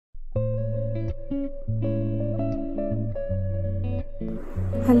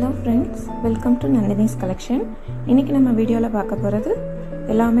Hello friends, welcome to Nandini's collection. இன்னைக்கு நம்ம வீடியோல பார்க்க போறது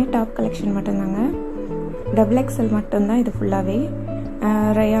எல்லாமே டாப் கலெக்ஷன் மட்டும்தாங்க. டபுள் எக்ஸ்எல் மட்டும்தான் இது ஃபுல்லாவே.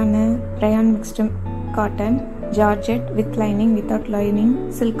 Rayon mixed cotton, georgette with lining, without lining,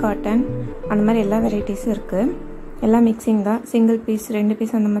 silk cotton, அந்த மாதிரி எல்லா வெரைட்டிஸும் இருக்கு. எல்லாம் மிக்சிங் தான். சிங்கிள் பீஸ், 2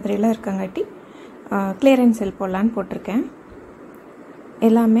 பீஸ் அந்த மாதிரி எல்லாம் இருக்காங்காட்டி கிளியரன்ஸ் சேல் போடலான்னு போட்டிருக்கேன்.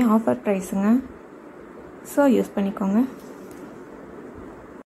 எல்லாமே ஆஃபர் ப்ரைஸுங்க. ஸோ யூஸ் பண்ணிக்கோங்க.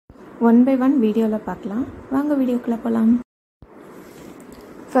 1 by 1 வீடியோவில் பார்க்கலாம். வாங்க வீடியோக்குள்ளே போகலாம்.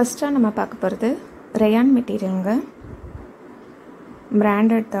 ஃபஸ்ட்டாக நம்ம பார்க்க போகிறது ரயான் மெட்டீரியலுங்க.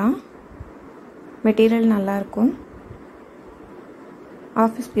 பிராண்டட் தான். மெட்டீரியல் நல்லாயிருக்கும்.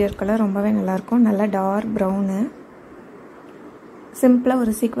 ஆஃபீஸ் பியர் கலர் ரொம்பவே நல்லாயிருக்கும். நல்லா டார்க் ப்ரௌனு. சிம்பிளாக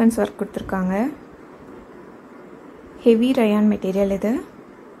ஒரு சீக்வன்ஸ் ஒர்க் கொடுத்துருக்காங்க. ஹெவி ரயான் மெட்டீரியல் இது.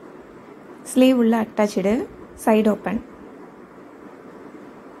 ஸ்லீவ் உள்ள attach, side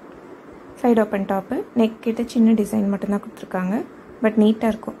open top. Neck கிட்ட சின்ன டிசைன் மட்டும்தான் கொடுத்துருக்காங்க. பட் நீட்டாக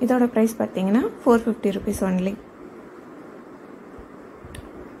இருக்கும். இதோட ப்ரைஸ் பார்த்தீங்கன்னா 450 rupees ஒன்லி.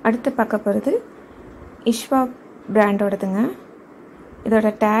 அடுத்து பார்க்க போகிறது இஷ்வா பிராண்டோடதுங்க. இதோட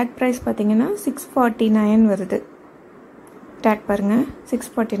டேக் ப்ரைஸ் பார்த்தீங்கன்னா 649 வருது. டேக் பாருங்கள்,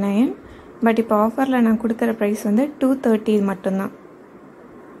 649. பட் இப்போ ஆஃபரில் நான் கொடுக்குற ப்ரைஸ் வந்து 230 மட்டும்தான்.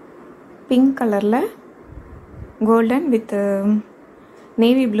 பிங்க் கலரில் கோல்டன் வித்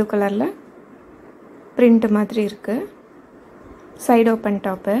நேவி ப்ளூ கலரில் பிரிண்ட் மாதிரி இருக்குது. Side open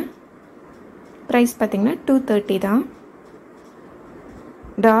top. ப்ரைஸ் பார்த்திங்கன்னா 230 தான்.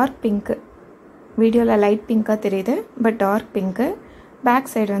 Dark pink. வீடியோவில் லைட் பிங்காக தெரியுது, but dark pink.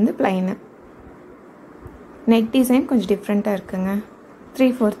 Back side வந்து பிளைனு. நெக் டிசைன் கொஞ்சம் டிஃப்ரெண்ட்டாக இருக்குங்க.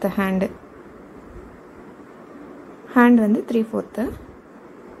 3/4 ஹேண்ட் வந்து 3/4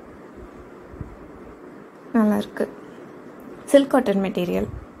 நல்லாயிருக்கு. Silk cotton material.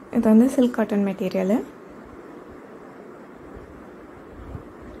 இது வந்து சில்க் காட்டன் மெட்டீரியலு.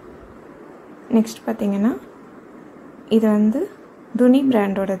 நெக்ஸ்ட் பார்த்தீங்கன்னா இது வந்து துணி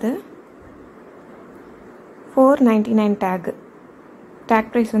பிராண்டோடது. 499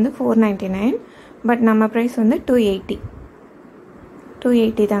 டேக் ப்ரைஸ் வந்து 499. பட் நம்ம ப்ரைஸ் வந்து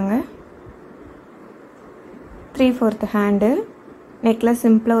 280 தாங்க. 3/4 ஹேண்டு. நெக்கில்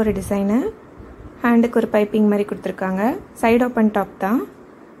சிம்பிளாக ஒரு டிசைனு. ஹேண்டுக்கு ஒரு பைப்பிங் மாதிரி கொடுத்துருக்காங்க. சைடு ஓப்பன் டாப் தான்.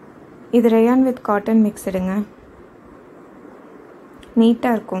 இது ரயான் வித் காட்டன் மிக்ஸ்டுங்க.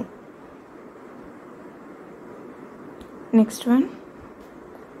 நீட்டாக இருக்கும். நெக்ஸ்ட் ஒன்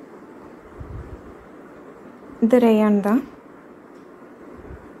இது ரயான் தான்.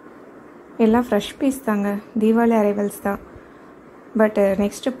 எல்லாம் ஃப்ரெஷ் பீஸ் தாங்க. தீபாவளி அரைவல்ஸ் தான். பட்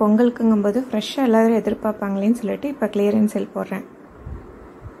நெக்ஸ்ட்டு பொங்கலுக்குங்கும்போது ஃப்ரெஷ்ஷாக எல்லோரும் எதிர்பார்ப்பாங்களேன்னு சொல்லிட்டு இப்போ கிளியரன்ஸ் சேல் போடுறேன்.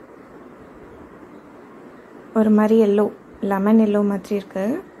 ஒரு மாதிரி எல்லோ, லெமன் எல்லோ மாதிரி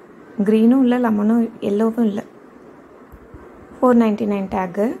இருக்குது. க்ரீனும் இல்லை, லெமனும் எல்லோவும் இல்லை. 499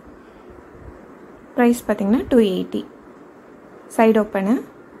 டேக்கு. ப்ரைஸ் பார்த்திங்கன்னா 280. Side open.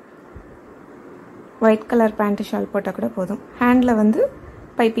 White colour pant shawl போட்டால் கூட போதும். ஹேண்டில் வந்து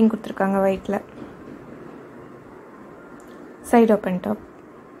பைப்பிங் கொடுத்துருக்காங்க ஒயிட்டில். Side open top.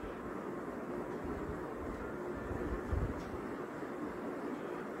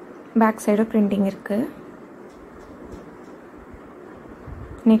 Back side printing இருக்குது.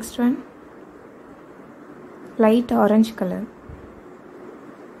 Next one light orange colour.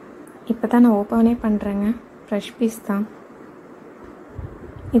 இப்போ தான் நான் ஓப்பனே பண்ணுறேங்க. ஃப்ரெஷ் பீஸ் தான்.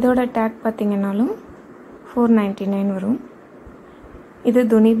 இதோட டேக் பார்த்திங்கனாலும் 499 வரும். இது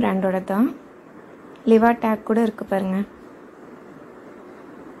துணி பிராண்டோட தான். லிவா டேக் கூட இருக்குது பாருங்கள்.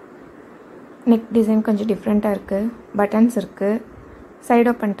 நெக் டிசைன் கொஞ்சம் டிஃப்ரெண்ட்டாக இருக்குது. பட்டன்ஸ் இருக்குது.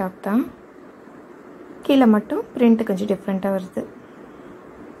 சைடு ஓப்பன் டாப் தான். கீழே மட்டும் பிரிண்ட் கொஞ்சம் டிஃப்ரெண்ட்டாக வருது.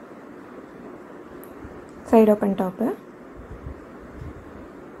 சைடு ஓப்பன் டாப்பு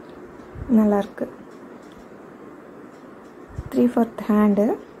நல்லாயிருக்கு. 3/4 ஹேண்டு.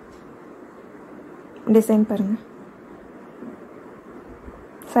 டிசைன் பாருங்கள்.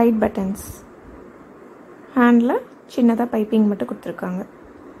 Side buttons. ஹேண்டில் சின்னதாக பைப்பிங் மட்டும் கொடுத்துருக்காங்க.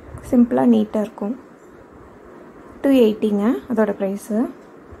 சிம்பிளாக நீட்டாக இருக்கும். 280ங்க அதோட ப்ரைஸு.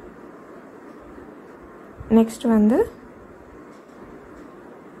 நெக்ஸ்ட் வந்து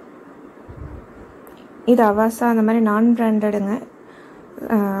இது அவாசா, அந்த மாதிரி நான் பிராண்டடுங்க.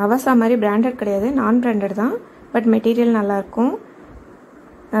 அவாசா மாதிரி பிராண்டட் கிடையாது, நான் பிராண்டட் தான். பட் மெட்டீரியல் நல்லாயிருக்கும்.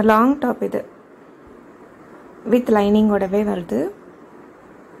 லாங் டாப் இது. வித் லைனிங்கோடவே வருது.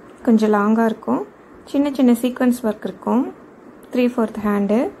 கொஞ்சம் லாங்காக இருக்கும். சின்ன சின்ன சீக்வன்ஸ் ஒர்க் இருக்கும். 3/4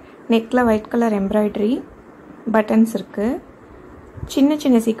 ஹேண்டு. நெக்கில் ஒயிட் கலர் எம்ப்ராய்டரி, பட்டன்ஸ் இருக்குது. சின்ன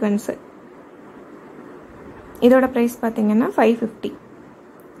சின்ன சீக்வன்ஸு. இதோட ப்ரைஸ் பார்த்தீங்கன்னா 550.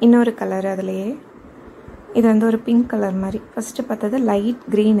 இன்னொரு கலர் அதுலேயே. இது வந்து ஒரு பிங்க் கலர் மாதிரி. ஃபஸ்ட்டு பார்த்தது லைட்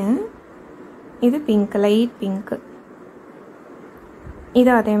க்ரீனு, இது பிங்க், லைட் பிங்க்கு.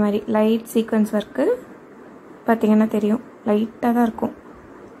 இது அதே மாதிரி லைட் சீக்வன்ஸ் ஒர்க்கு. பார்த்திங்கன்னா தெரியும், லைட்டாக தான் இருக்கும்.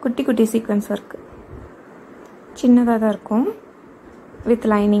 குட்டி குட்டி சீக்வன்ஸ் ஒர்க்கு, சின்னதாக தான் இருக்கும். With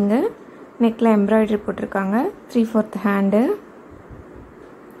lining. நெக்கில் எம்ப்ராய்டரி போட்டிருக்காங்க. 3/4 ஹேண்டு.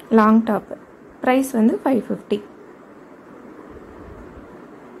 Long top. ப்ரைஸ் வந்து 550.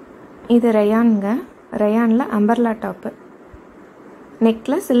 இது ரயானுங்க. ரயானில் அம்பர்லா டாப்பு.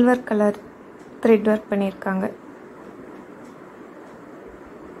 நெக்கில் சில்வர் கலர் த்ரெட் ஒர்க் பண்ணியிருக்காங்க.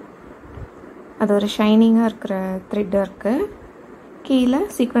 அது ஒரு ஷைனிங்காக இருக்கிற த்ரெட் ஒர்க்கு. கீழே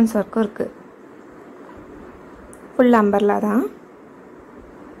சீக்வன்ஸ் ஒர்க்கும் இருக்குது. ஃபுல் அம்பர்லா தான்.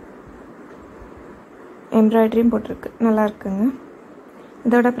 எம்ப்ராய்டரியும் போட்டிருக்கு, நல்லா இருக்குங்க.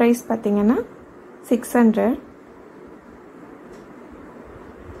 இதோட ப்ரைஸ் பார்த்தீங்கன்னா 600.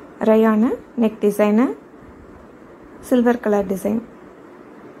 Rayon neck design, silver colour design,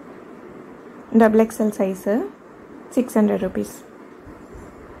 XXL size, 600 rupees.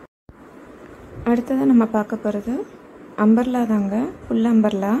 அடுத்தது நம்ம பார்க்க போகிறது அம்பர்லா தாங்க. ஃபுல்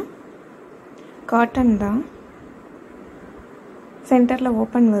அம்பர்லா காட்டன் தான். சென்டரில்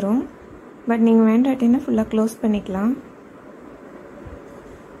ஓப்பன் வரும். பட் நீங்கள் வேண்டாட்டின்னா ஃபுல்லாக க்ளோஸ் பண்ணிக்கலாம்.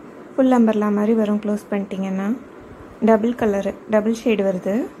 ஃபுல் அம்பர்லா மாதிரி வரும். க்ளோஸ் பண்ணிட்டீங்கன்னா டபுள் கலரு, டபுள் ஷேடு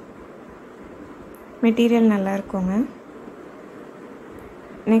வருது. மெட்டீரியல் நல்லா இருக்குங்க.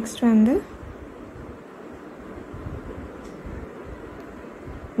 நெக்ஸ்ட் வந்து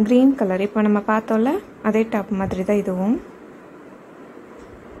க்ரீன் கலர். இப்போ நம்ம பார்த்தோம்ல அதே டாப் மாதிரி தான் இதுவும்.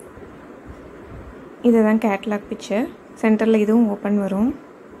 இதுதான் கேட்லாக் பிக்சர். சென்டரில் இதுவும் ஓப்பன் வரும்.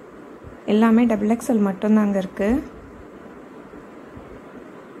 எல்லாமே XXL மட்டும்தான் அங்கே இருக்குது.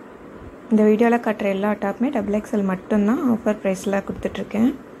 இந்த வீடியோவில் காட்டுற எல்லா டாப்புமே XXL மட்டும்தான் ஆஃபர் ப்ரைஸில்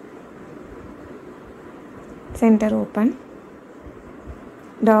கொடுத்துட்ருக்கேன். Centre open.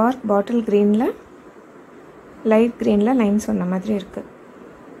 டார்க் பாட்டில் க்ரீனில் லைட் க்ரீனில் லைன் சொன்ன மாதிரி இருக்குது.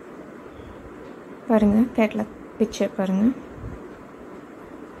 பாருங்கள், கேட்லாக் பிக்சர் பாருங்கள்.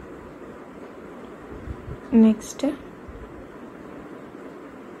 நெக்ஸ்ட்டு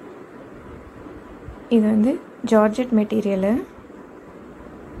இது வந்து ஜார்ஜெட் மெட்டீரியலு.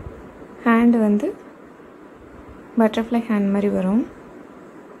 ஹேண்டு வந்து பட்டர்ஃப்ளை ஹேண்ட் மாதிரி வரும்.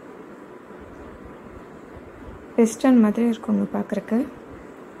 வெஸ்டர்ன் மாதிரி இருக்குங்க பார்க்குறக்கு.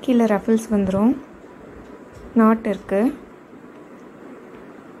 கீழே ரஃபிள்ஸ் வந்துடும். நாட் இருக்குது.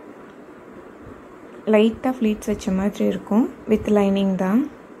 லைட்டாக ஃப்ளீட்ஸ் வச்ச மாதிரி இருக்கும். வித் லைனிங் தான்.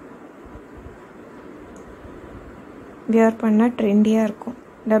 வியர் பண்ணால் ட்ரெண்டியாக இருக்கும்.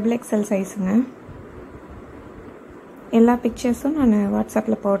 XXL சைஸுங்க. எல்லா பிக்சர்ஸும் நான்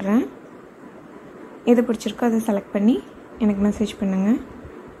வாட்ஸ்அப்பில் போடுறேன். எது பிடிச்சிருக்கோ அதை செலக்ட் பண்ணி எனக்கு மெசேஜ் பண்ணுங்கள்.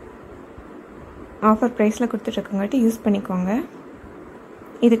 ஆஃபர் ப்ரைஸில் கொடுத்துட்ருக்கங்காட்டி யூஸ் பண்ணிக்கோங்க.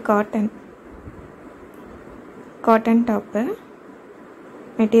 இது காட்டன் டாப்பு.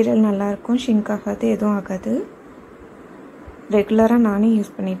 மெட்டீரியல் நல்லாயிருக்கும். ஷிங்க் ஆகாது, எதுவும் ஆகாது. ரெகுலராக நானே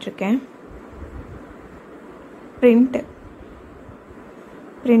யூஸ் பண்ணிகிட்ருக்கேன். Print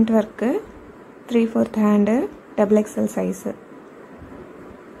work. 3/4 hand, XXL size.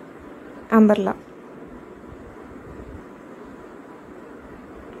 Umbrella.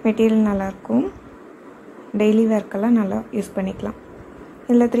 Material நல்லாயிருக்கும். டெய்லி வேர்க்கெல்லாம் நல்லா யூஸ் பண்ணிக்கலாம்.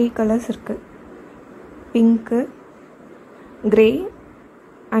 இதில் 3 கலர்ஸ் இருக்குது. Pink, grey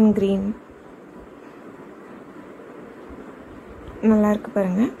and green. நல்லாயிருக்கு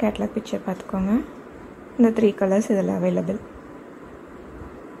பாருங்கள். கேட்லாக் பிக்சர் பார்த்துக்கோங்க. இந்த 3 கலர்ஸ் இதில் அவைலபிள்.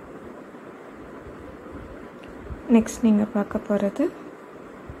 நெக்ஸ்ட் நீங்கள் பார்க்க போகிறது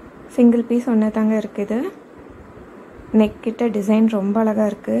சிங்கிள் பீஸ் ஒன்று தாங்க இருக்குது. நெக் கிட்ட டிசைன் ரொம்ப அழகாக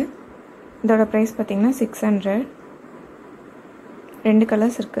இருக்குது. இதோட ப்ரைஸ் பார்த்திங்கன்னா 600. 2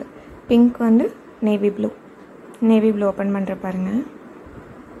 கலர்ஸ் இருக்குது. பிங்க் வந்து நேவி ப்ளூ ஓப்பன் பண்ணுற பாருங்கள்.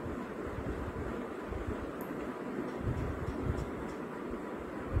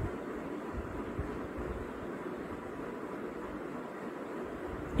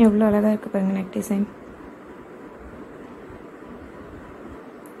 எவ்வளோ அழகாக இருக்குது பாருங்கள் neck design.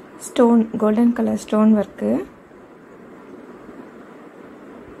 Stone, golden colour stone work.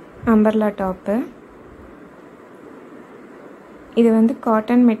 Umbrella top. இது வந்து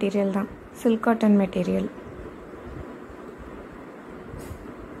காட்டன் மெட்டீரியல் தான். Silk cotton material.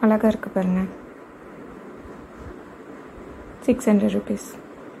 அழகாக இருக்குது பாருங்கள். 600 rupees.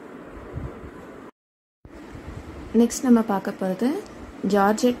 நெக்ஸ்ட் நம்ம பார்க்க போகிறது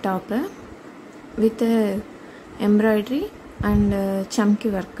georgette top with embroidery and சம்கி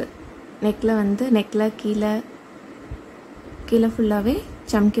work. நெக்கில் கீழே ஃபுல்லாகவே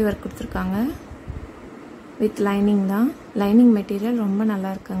சம்கி ஒர்க் கொடுத்துருக்காங்க. வித் லைனிங் தான். லைனிங் மெட்டீரியல் ரொம்ப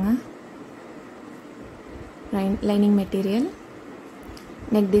நல்லா இருக்குங்க. Lining material.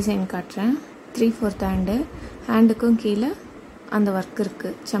 நெக் டிசைன் காட்டுறேன். 3/4 ஹேண்டுக்கும் கீழே அந்த ஒர்க்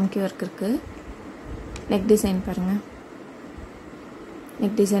இருக்குது, சம்கி ஒர்க் இருக்குது. நெக் டிசைன் பாருங்கள்.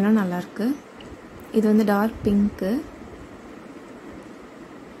 நெக் டிசைனும் நல்லாயிருக்கு. இது வந்து டார்க் பிங்க்கு.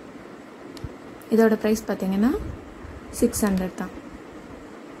 இதோட ப்ரைஸ் பார்த்தீங்கன்னா 600 தான்.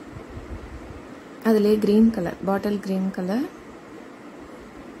 அதுலேயே green colour, bottle green colour.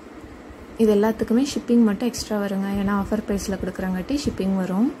 இது எல்லாத்துக்குமே ஷிப்பிங் மட்டும் எக்ஸ்ட்ரா வருங்க. ஏன்னா ஆஃபர் ப்ரைஸில் கொடுக்குறாங்காட்டி ஷிப்பிங்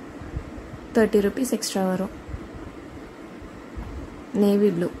வரும். 30 rupees எக்ஸ்ட்ரா வரும். Navy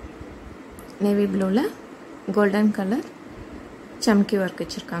blue. நேவி ப்ளூவில் கோல்டன் கலர் சம்கி ஒர்க்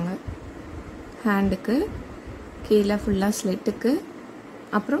வச்சுருக்காங்க. ஹேண்டுக்கு கீழே ஃபுல்லாக ஸ்லிட்டுக்கு,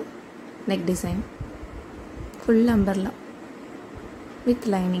 அப்புறம் neck design, full umbrella with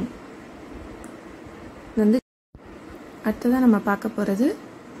lining. வந்து அடுத்ததான் நம்ம பார்க்க போகிறது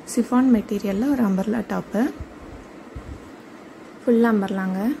சிஃபான் மெட்டீரியலில் ஒரு அம்பர்லா டாப்பு. ஃபுல்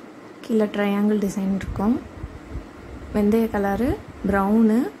அம்பர்லாங்க. கீழே ட்ரையாங்கிள் டிசைன் இருக்கும். வெந்தய கலரு,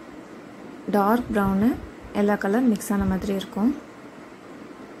 ப்ரௌனு, டார்க் ப்ரௌனு, எல்லா கலர் மிக்ஸ் ஆன மாதிரி இருக்கும்.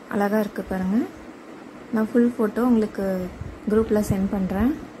 அழகாக இருக்குது பாருங்கள். நான் ஃபுல் ஃபோட்டோ உங்களுக்கு குரூப்பில் சென்ட்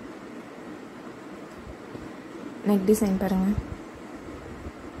பண்ணுறேன். நெக் டிசைன் பாருங்கள்.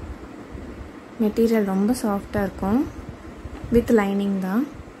 மெட்டீரியல் ரொம்ப சாஃப்டாக இருக்கும். வித் லைனிங் தான்.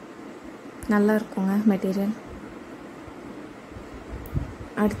 நல்லா இருக்குங்க மெட்டீரியல்.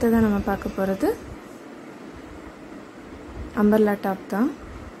 அடுத்ததான் நம்ம பார்க்க போகிறது அம்பர்லா டாப் தான்.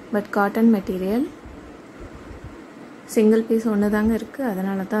 But cotton material. Single piece ஒன்று தாங்க இருக்குது.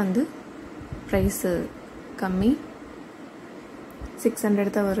 அதனால தான் வந்து ப்ரைஸு கம்மி.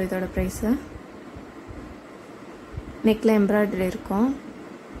 600 தான் வரும் இதோட ப்ரைஸு. நெக்கில் எம்ப்ராய்டரி இருக்கும்.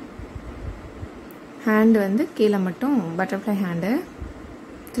 ஹேண்டு வந்து கீழே மட்டும் பட்டர்ஃப்ளை ஹேண்டு.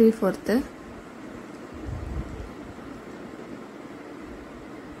 3/4.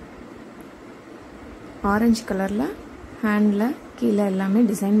 ஆரஞ்சு கலரில் ஹேண்டில் கீழே எல்லாமே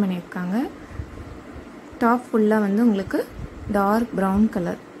டிசைன் பண்ணியிருக்காங்க. டாப் ஃபுல்லாக வந்து உங்களுக்கு டார்க் ப்ரௌன்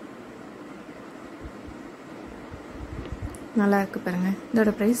கலர். நல்லா இருக்குது பாருங்கள்.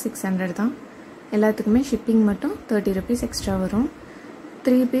 இதோட ப்ரைஸ் 600 தான். எல்லாத்துக்குமே ஷிப்பிங் மட்டும் 30 rupees எக்ஸ்ட்ரா வரும்.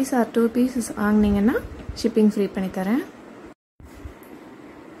 3 பீஸ் ஆர் 2 பீஸஸ் வாங்கினீங்கன்னா ஷிப்பிங் ஃப்ரீ பண்ணித்தரேன்.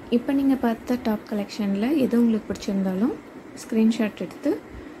 இப்போ நீங்கள் பார்த்த டாப் கலெக்ஷனில் எது உங்களுக்கு பிடிச்சிருந்தாலும் ஸ்க்ரீன்ஷாட் எடுத்து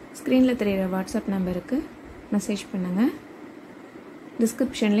ஸ்க்ரீனில் தெரிகிற வாட்ஸ்அப் நம்பருக்கு மெசேஜ் பண்ணுங்கள்.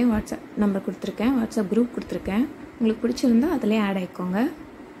 டிஸ்கிரிப்ஷன்லேயும் வாட்ஸ்அப் நம்பர் கொடுத்துருக்கேன், வாட்ஸ்அப் குரூப் கொடுத்துருக்கேன். உங்களுக்கு பிடிச்சிருந்தா அதிலே ஆட் ஆகிக்கோங்க.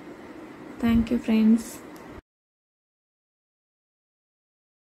 Thank you friends.